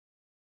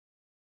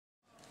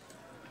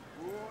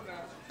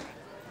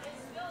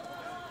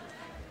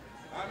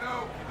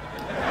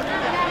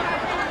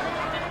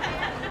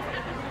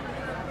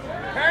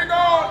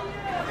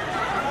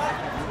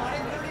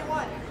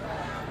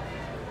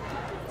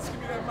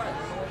mic.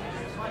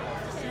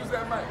 Just use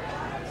that mic.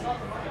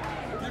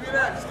 Give me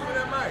that. Just give me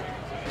that mic.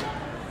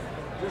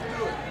 Just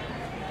do it.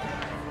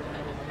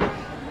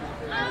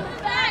 I'm the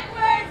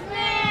backwards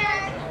man.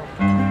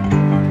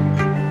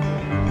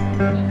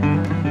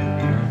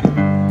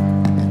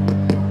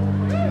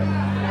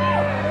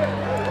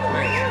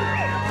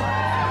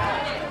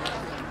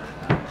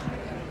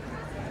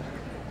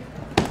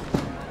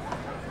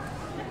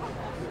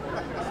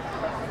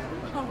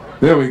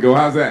 There we go.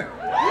 How's that?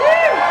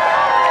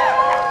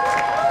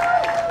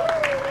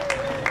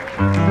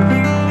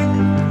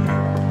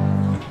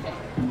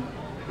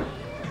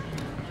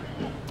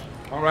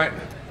 All right.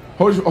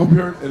 Hope you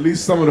heard at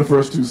least some of the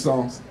first two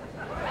songs.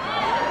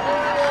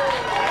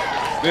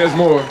 There's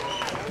more.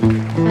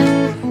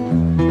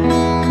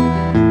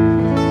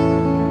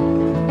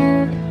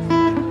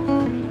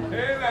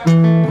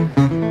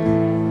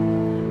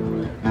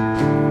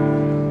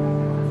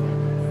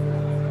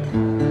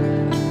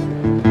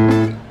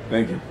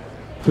 Thank you.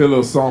 Play a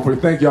little song for you.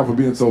 Thank y'all for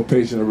being so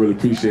patient. I really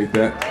appreciate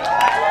that.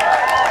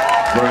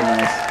 Very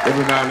nice.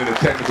 Every now and then a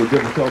technical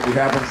difficulty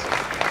happens.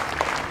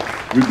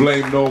 We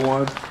blame no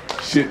one.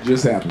 Shit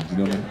just happens, you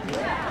know what I mean?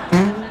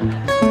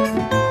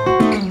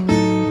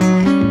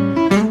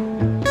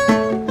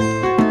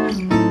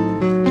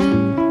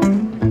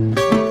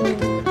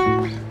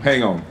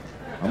 Hang on.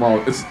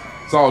 It's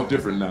all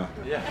different now.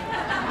 Yeah.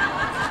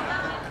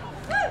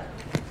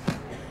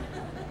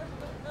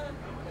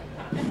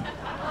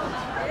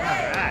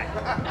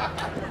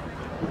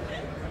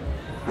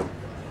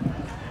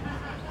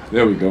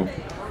 There we go.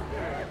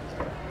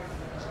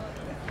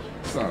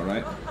 It's all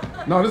right.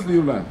 No, just leave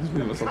it alone. Just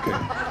leave it. It's okay.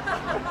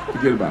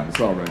 Forget about it. It's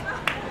all right.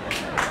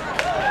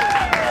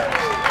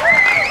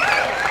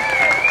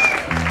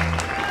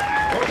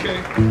 Okay.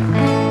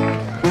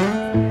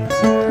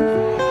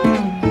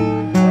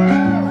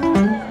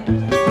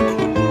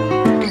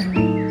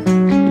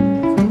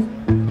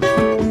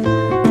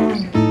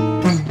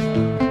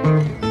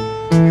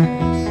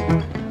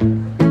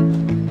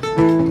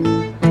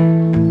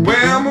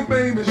 Well, my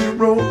baby, she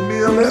wrote me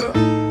a letter.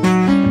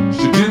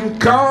 She didn't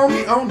call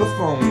me on the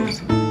phone.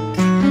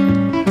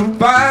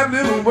 5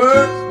 little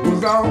words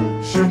was all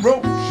she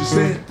wrote. She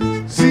said,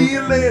 see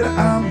you later,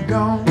 I'm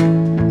gone.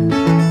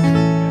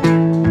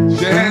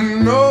 She had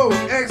no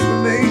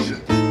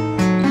explanation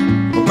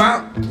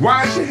about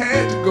why she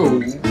had to go.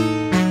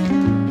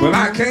 But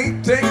I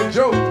can't take a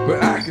joke,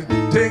 but I can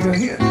take a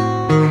hint.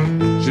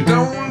 She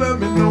don't love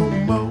me no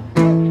more.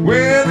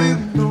 Well, if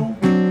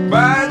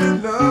nobody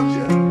loves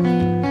you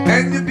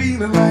and you're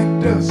feeling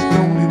like dust,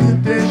 don't it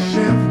hit that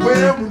shelf?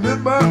 Well,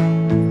 remember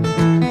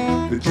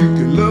that you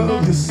can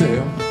love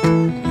yourself.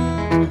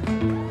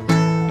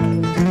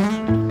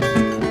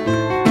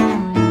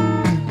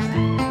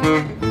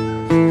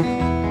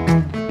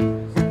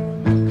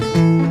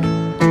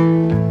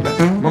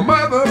 My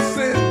mother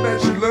said that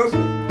she loves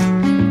me,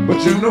 but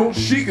you know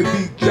she could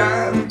be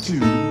jiving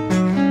too.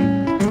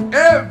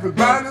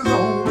 Everybody's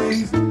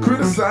always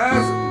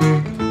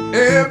criticizing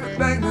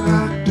everything that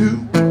I do.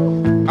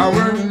 I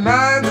work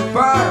 9 to 5,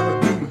 I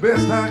do the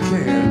best I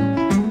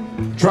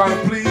can. Try to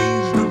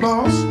please the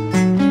boss.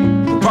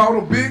 Bought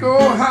a big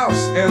old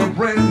house and a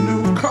brand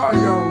new car,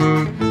 y'all.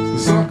 The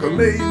sucker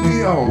laid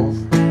me off.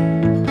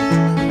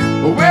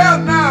 Well,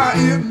 now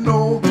if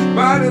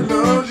nobody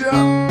loves you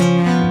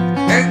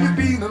and you're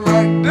feeling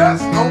like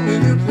dust on the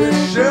empty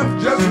shelf,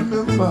 just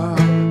remember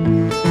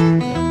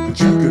that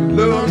you can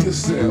love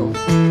yourself.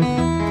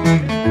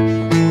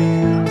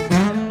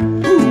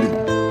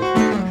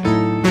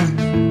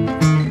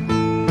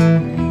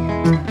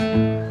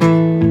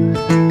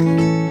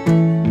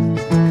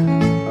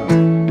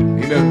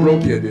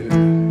 Broke yet, did it?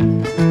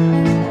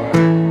 Right.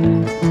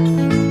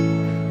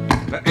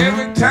 Now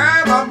every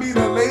time I meet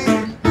a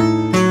lady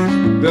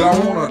that I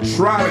want to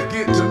try to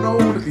get to know,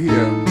 look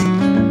here,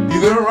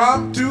 either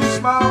I'm too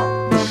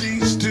small or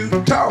she's too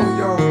tall,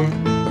 y'all,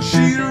 or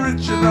she's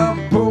rich and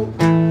I'm poor.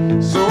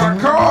 So I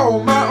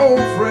called my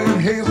old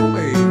friend Hazel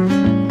May.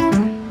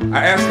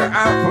 I asked her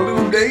out for a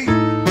little date.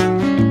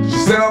 She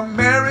said, I'm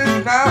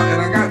married now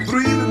and I got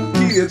 3 little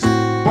kids.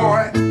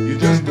 Boy, you're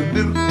just a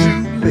little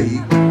too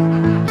late.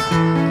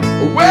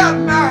 Well,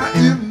 now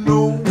if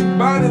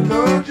nobody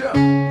loves you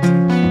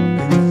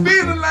and you're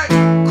feeling like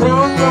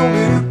crumbs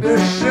on the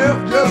shelf,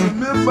 just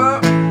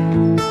remember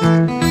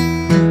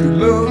you can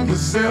love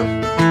yourself.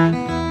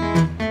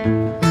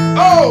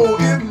 Oh,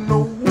 if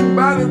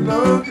nobody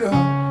loves you,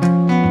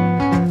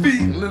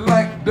 feeling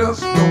like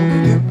dust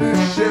on the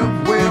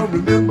shelf, well,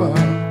 remember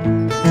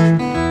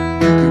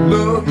you can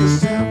love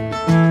yourself.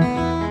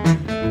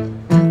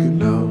 You can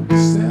love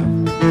yourself.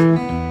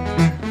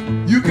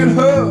 You can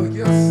hug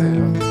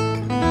yourself.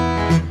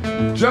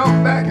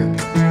 Jump back and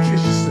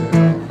kiss yourself.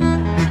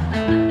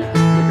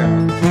 Look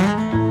out.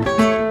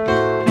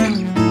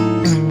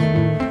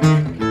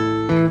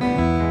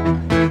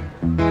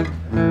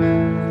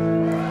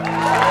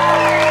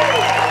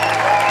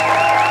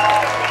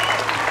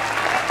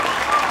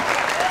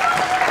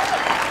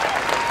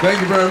 Thank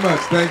you very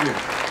much. Thank you.